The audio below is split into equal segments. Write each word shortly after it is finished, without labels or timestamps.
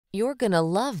You're gonna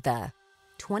love the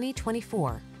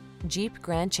 2024 Jeep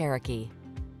Grand Cherokee.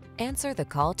 Answer the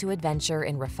call to adventure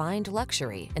in refined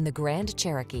luxury in the Grand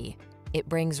Cherokee. It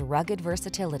brings rugged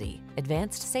versatility,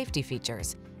 advanced safety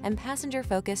features, and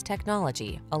passenger-focused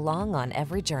technology along on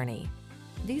every journey.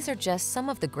 These are just some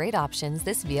of the great options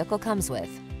this vehicle comes with: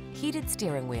 heated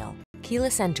steering wheel,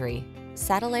 keyless entry,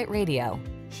 satellite radio,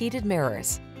 heated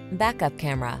mirrors, backup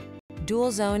camera,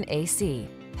 dual zone AC,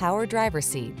 power driver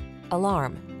seat,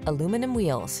 alarm, aluminum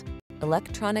wheels,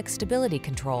 electronic stability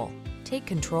control. Take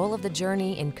control of the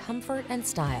journey in comfort and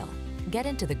style. Get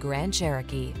into the Grand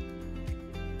Cherokee.